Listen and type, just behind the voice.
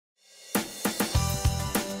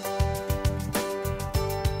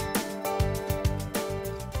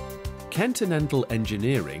Continental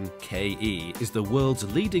Engineering, KE, is the world's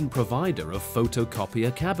leading provider of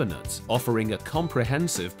photocopier cabinets, offering a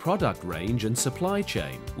comprehensive product range and supply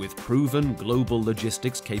chain with proven global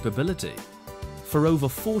logistics capability. For over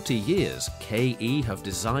 40 years, KE have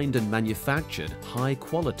designed and manufactured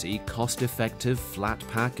high-quality, cost-effective,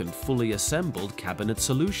 flat-pack and fully assembled cabinet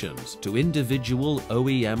solutions to individual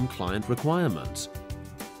OEM client requirements.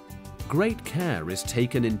 Great care is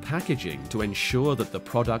taken in packaging to ensure that the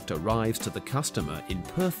product arrives to the customer in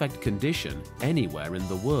perfect condition anywhere in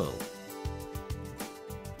the world.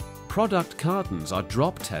 Product cartons are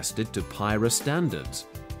drop-tested to PIRA standards.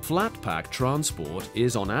 Flatpack transport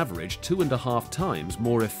is on average 2.5 times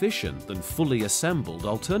more efficient than fully assembled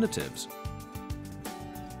alternatives.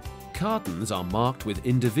 Cartons are marked with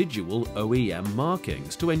individual OEM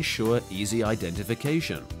markings to ensure easy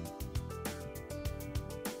identification.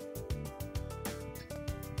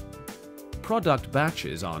 Product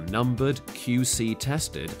batches are numbered, QC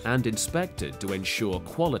tested and inspected to ensure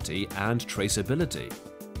quality and traceability.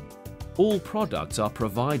 All products are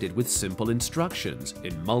provided with simple instructions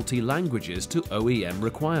in multi-languages to OEM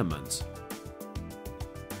requirements.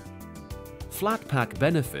 Flatpack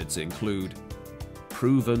benefits include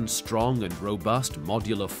proven, strong and robust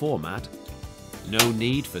modular format, no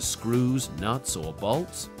need for screws, nuts or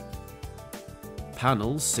bolts,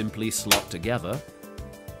 panels simply slot together,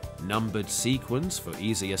 numbered sequence for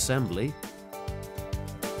easy assembly,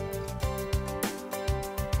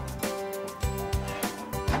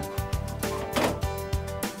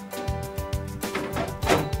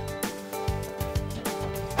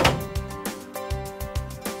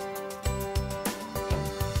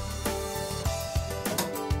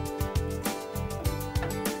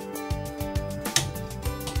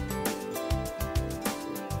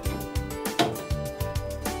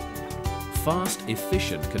 fast,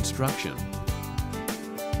 efficient construction.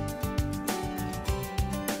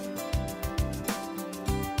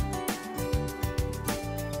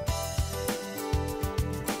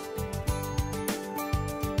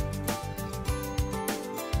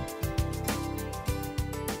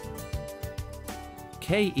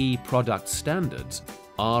 KE product standards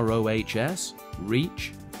ROHS,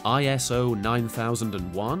 REACH, ISO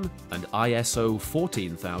 9001 and ISO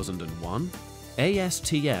 14001,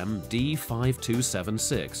 ASTM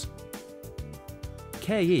D5276.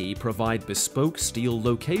 KE provide bespoke steel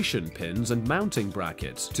location pins and mounting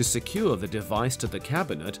brackets to secure the device to the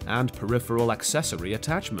cabinet and peripheral accessory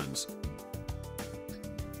attachments.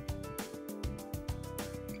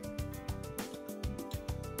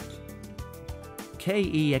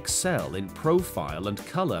 KE excel in profile and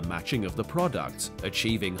color matching of the products,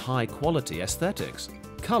 achieving high-quality aesthetics.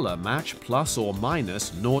 Color match plus or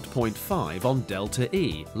minus 0.5 on Delta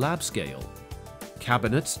E lab scale.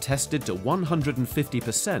 Cabinets tested to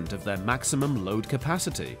 150% of their maximum load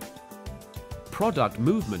capacity. Product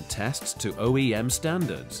movement tests to OEM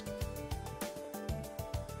standards.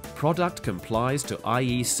 Product complies to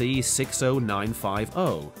IEC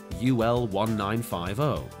 60950, UL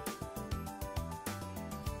 1950.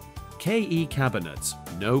 KE cabinets,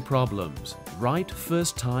 no problems. Right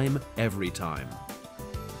first time, every time.